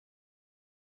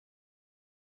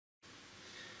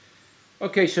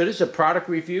Okay, so this is a product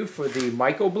review for the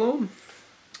MycoBloom,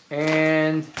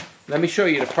 and let me show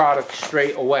you the product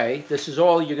straight away. This is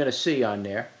all you're going to see on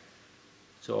there.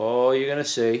 So all you're going to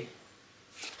see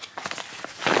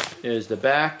is the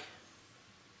back.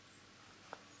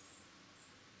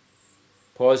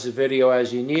 Pause the video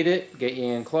as you need it, get you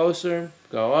in closer,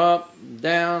 go up,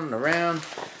 down, around.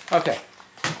 Okay,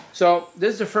 so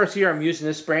this is the first year I'm using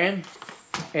this brand,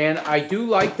 and I do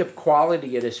like the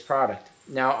quality of this product.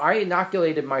 Now, I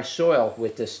inoculated my soil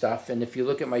with this stuff, and if you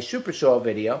look at my supersoil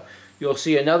video, you'll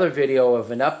see another video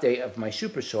of an update of my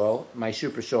supersoil. My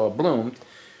supersoil bloomed,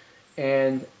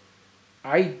 and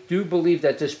I do believe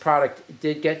that this product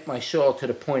did get my soil to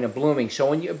the point of blooming. So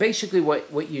when you basically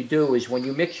what you do is when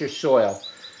you mix your soil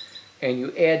and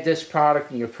you add this product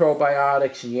and your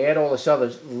probiotics and you add all this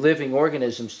other living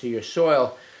organisms to your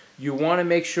soil, you want to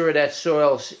make sure that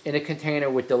soil's in a container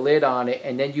with the lid on it,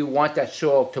 and then you want that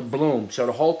soil to bloom. So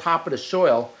the whole top of the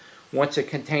soil, once a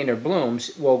container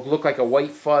blooms, will look like a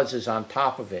white fuzz is on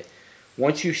top of it.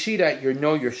 Once you see that, you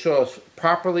know your soil is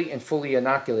properly and fully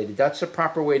inoculated. That's the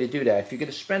proper way to do that. If you're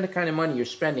going to spend the kind of money you're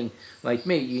spending, like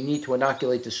me, you need to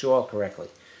inoculate the soil correctly.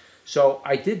 So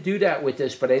I did do that with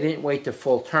this, but I didn't wait to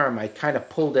full term. I kind of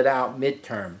pulled it out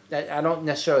mid-term. I don't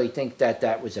necessarily think that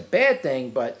that was a bad thing,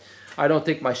 but I don't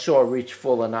think my soil reached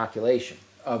full inoculation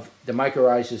of the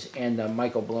Mycorrhizas and the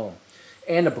MycoBloom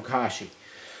and the Bokashi,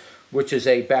 which is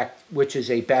a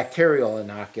bacterial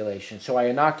inoculation. So I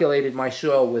inoculated my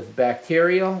soil with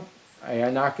bacterial, I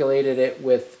inoculated it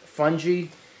with fungi,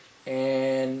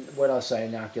 and what else I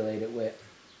inoculated it with?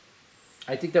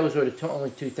 I think those were the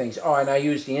only two things. Oh, and I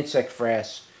used the insect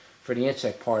frass for the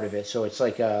insect part of it. So it's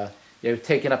like they're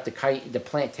taking up the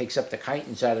plant takes up the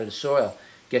chitins out of the soil,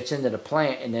 gets into the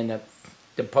plant, and then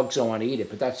the bugs don't want to eat it,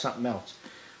 but that's something else.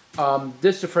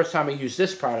 This is the first time I use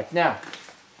this product. Now,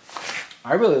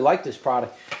 I really like this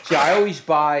product. See, I always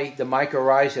buy the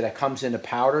Mycorrhiza that comes in the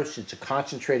powders. It's a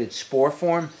concentrated spore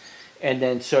form, and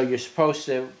then so you're supposed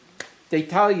to, they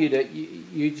tell you that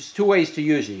there's two ways to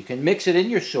use it. You can mix it in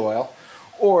your soil,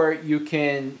 or you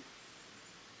can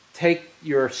take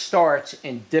your starts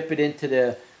and dip it into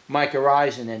the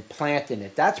Mycorrhiza and then plant in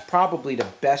it. That's probably the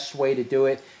best way to do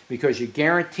it, because you're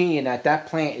guaranteeing that that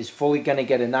plant is fully going to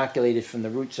get inoculated from the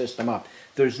root system up.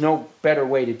 There's no better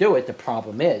way to do it. The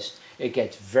problem is it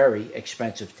gets very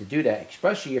expensive to do that,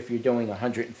 especially if you're doing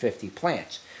 150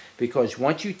 plants. Because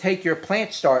once you take your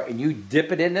plant start and you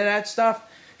dip it into that stuff,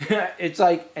 it's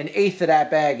like an eighth of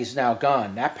that bag is now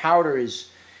gone. That powder is,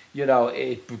 you know,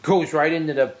 it goes right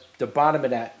into the bottom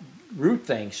of that root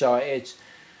thing. So it's,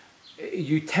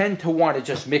 you tend to want to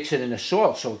just mix it in the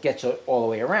soil so it gets all the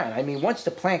way around. I mean, once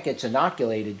the plant gets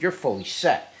inoculated, you're fully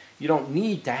set. You don't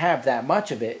need to have that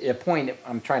much of it. The point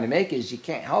I'm trying to make is you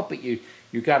can't help it.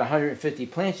 You got 150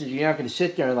 plants, you're not going to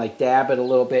sit there and like dab it a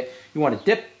little bit. You want to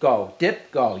dip, go,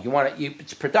 dip, go. You want to,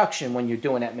 it's production when you're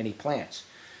doing that many plants.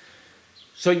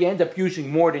 So you end up using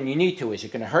more than you need to. Is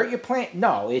it going to hurt your plant?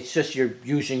 No, it's just you're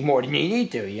using more than you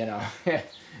need to, you know.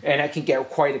 And that can get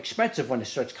quite expensive when it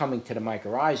starts coming to the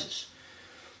mycorrhizas.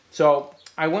 So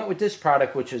I went with this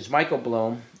product, which is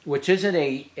MycoBloom, which isn't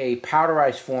a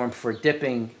powderized form for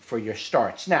dipping for your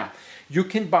starts. Now, you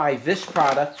can buy this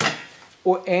product,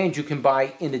 and you can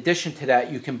buy, in addition to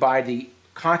that, you can buy the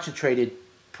concentrated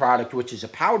product, which is a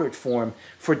powdered form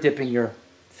for dipping your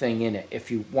thing in it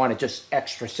if you want it just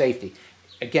extra safety.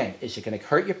 Again, is it going to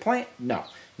hurt your plant? No,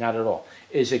 not at all.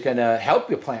 Is it going to help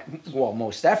your plant? Well,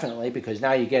 most definitely, because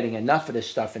now you're getting enough of this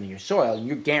stuff into your soil, and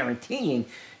you're guaranteeing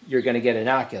you're going to get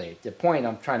inoculated. The point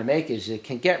I'm trying to make is it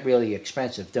can get really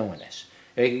expensive doing this.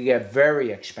 It can get very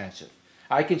expensive.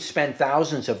 I can spend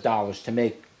thousands of dollars to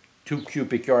make 2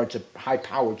 cubic yards of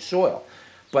high-powered soil,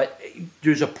 but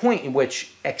there's a point in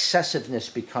which excessiveness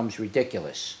becomes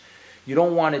ridiculous. You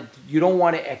don't want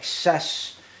to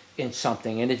excess in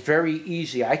something, and it's very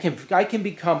easy. I can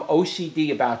become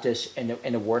OCD about this in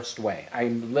the worst way.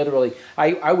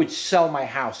 I would sell my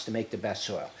house to make the best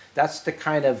soil. That's the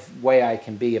kind of way I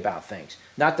can be about things.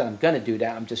 Not that I'm going to do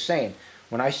that. I'm just saying,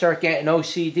 when I start getting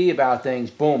OCD about things,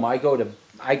 boom, I go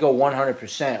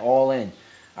 100% all in.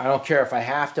 I don't care if I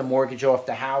have to mortgage off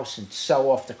the house and sell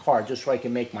off the car just so I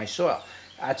can make my soil.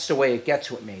 That's the way it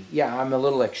gets with me. Yeah, I'm a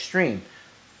little extreme,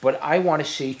 but I want to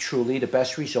see truly the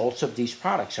best results of these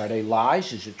products. Are they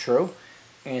lies? Is it true?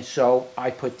 And so I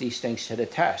put these things to the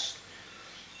test.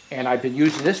 And I've been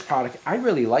using this product. I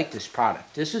really like this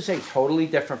product. This is a totally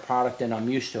different product than I'm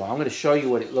used to. I'm going to show you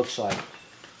what it looks like.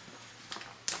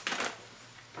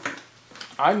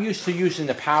 I'm used to using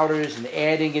the powders and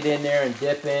adding it in there and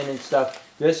dipping and stuff.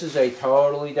 This is a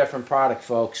totally different product,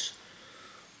 folks.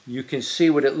 You can see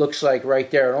what it looks like right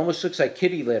there. It almost looks like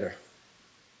kitty litter.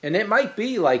 And it might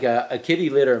be like a kitty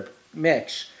litter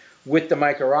mix with the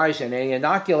Mycorrhiza, and they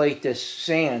inoculate this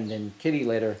sand and kitty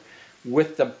litter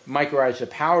with the Mycorrhiza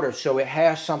powder so it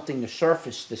has something to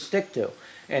surface to stick to.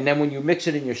 And then when you mix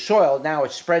it in your soil, now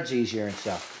it spreads easier and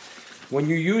stuff. When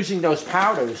you're using those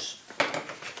powders,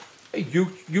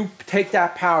 you take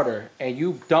that powder and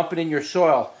you dump it in your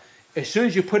soil. As soon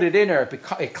as you put it in there,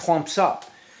 it clumps up.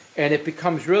 And it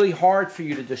becomes really hard for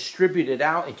you to distribute it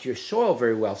out into your soil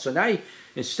very well. So now,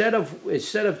 instead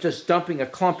of just dumping a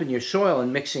clump in your soil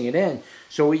and mixing it in,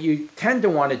 so what you tend to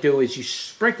want to do is you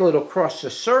sprinkle it across the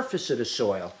surface of the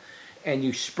soil, and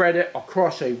you spread it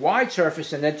across a wide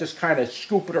surface, and then just kind of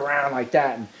scoop it around like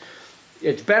that. And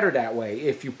it's better that way.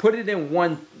 If you put it in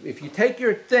one, if you take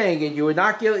your thing and you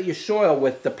inoculate your soil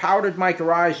with the powdered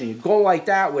Mycorrhiza, and you go like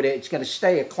that with it, it's going to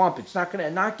stay a clump. It's not going to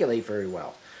inoculate very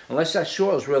well. Unless that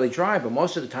soil is really dry, but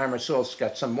most of the time our soil's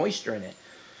got some moisture in it.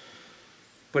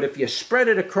 But if you spread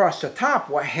it across the top,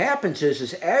 what happens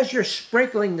is as you're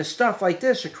sprinkling the stuff like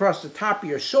this across the top of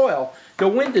your soil, the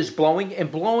wind is blowing and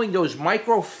blowing those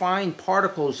micro-fine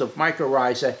particles of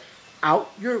Mycorrhiza out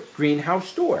your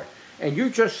greenhouse door. And you're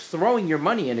just throwing your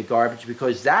money in the garbage,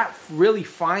 because that really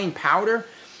fine powder,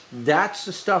 that's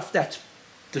the stuff that's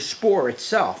the spore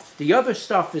itself. The other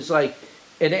stuff is like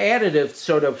an additive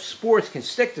so the spores can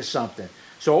stick to something.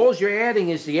 So all you're adding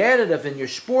is the additive, and your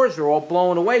spores are all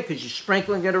blown away because you're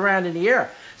sprinkling it around in the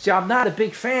air. See, I'm not a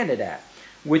big fan of that.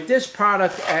 With this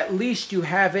product, at least you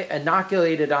have it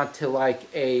inoculated onto like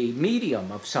a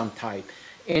medium of some type.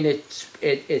 And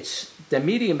the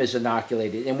medium is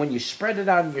inoculated. And when you spread it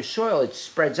out in your soil, it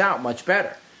spreads out much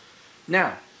better.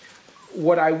 Now,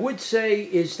 what I would say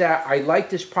is that I like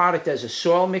this product as a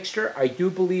soil mixture. I do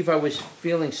believe I was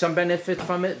feeling some benefit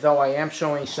from it, though I am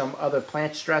showing some other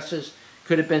plant stresses.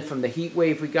 Could have been from the heat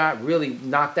wave we got. Really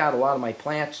knocked out a lot of my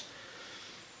plants.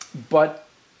 But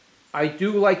I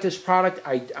do like this product.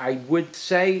 I would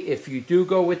say if you do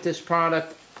go with this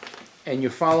product and you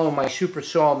follow my super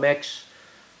soil mix,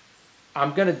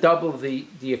 I'm going to double the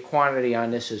quantity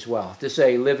on this as well. This is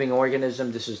a living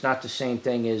organism. This is not the same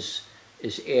thing as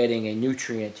adding a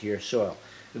nutrient to your soil.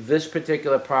 This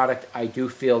particular product I do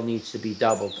feel needs to be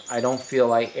doubled. I don't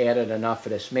feel I added enough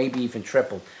of this, maybe even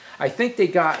tripled. I think they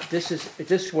got,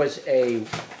 this was a,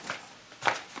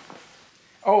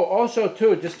 oh, also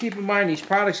too, just keep in mind these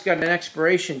products got an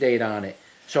expiration date on it.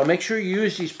 So make sure you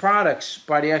use these products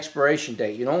by the expiration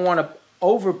date. You don't want to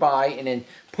overbuy and then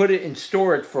put it in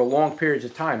storage for long periods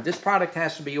of time. This product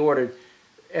has to be ordered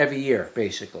every year,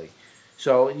 basically.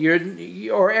 So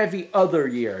or every other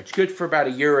year. It's good for about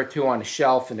a year or two on a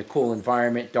shelf in a cool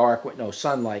environment, dark with no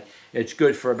sunlight. It's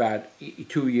good for about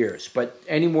 2 years. But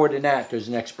any more than that, there's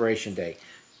an expiration date.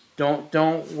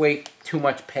 Don't wait too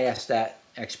much past that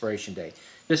expiration date.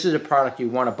 This is a product you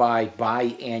want to buy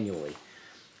biannually.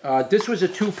 This was a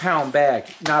 2-pound bag,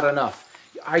 not enough.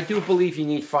 I do believe you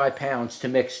need 5 pounds to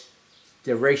mix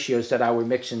the ratios that I was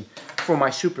mixing for my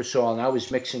super soil, and I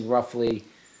was mixing roughly,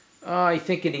 I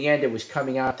think in the end it was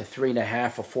coming out to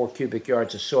 3.5 or 4 cubic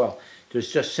yards of soil.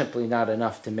 There's just simply not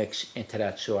enough to mix into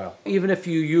that soil. Even if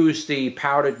you use the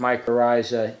powdered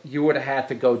Mycorrhiza, you would have had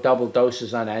to go double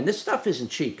doses on that. And this stuff isn't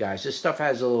cheap, guys. This stuff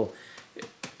has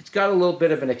it's got a little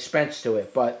bit of an expense to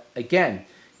it. But again,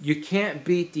 you can't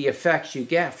beat the effects you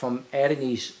get from adding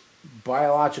these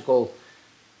biological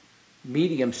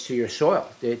mediums to your soil.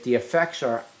 The effects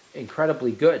are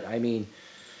incredibly good. I mean,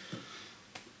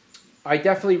 I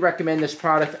definitely recommend this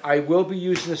product. I will be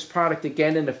using this product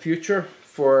again in the future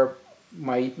for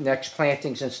my next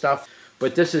plantings and stuff.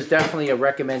 But this is definitely a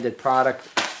recommended product.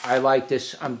 I like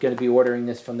this. I'm going to be ordering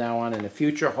this from now on in the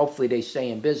future. Hopefully they stay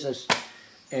in business.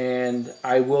 And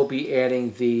I will be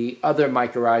adding the other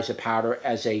Mycorrhiza powder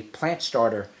as a plant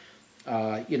starter.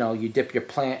 You know, you dip your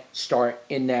plant start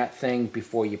in that thing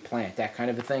before you plant, that kind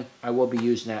of a thing. I will be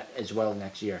using that as well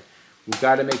next year. We've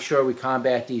got to make sure we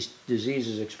combat these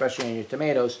diseases, especially on your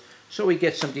tomatoes, so we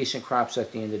get some decent crops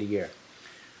at the end of the year.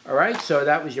 Alright, so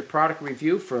that was your product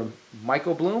review from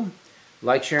MycoBloom.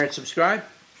 Like, share, and subscribe,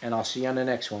 and I'll see you on the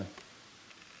next one.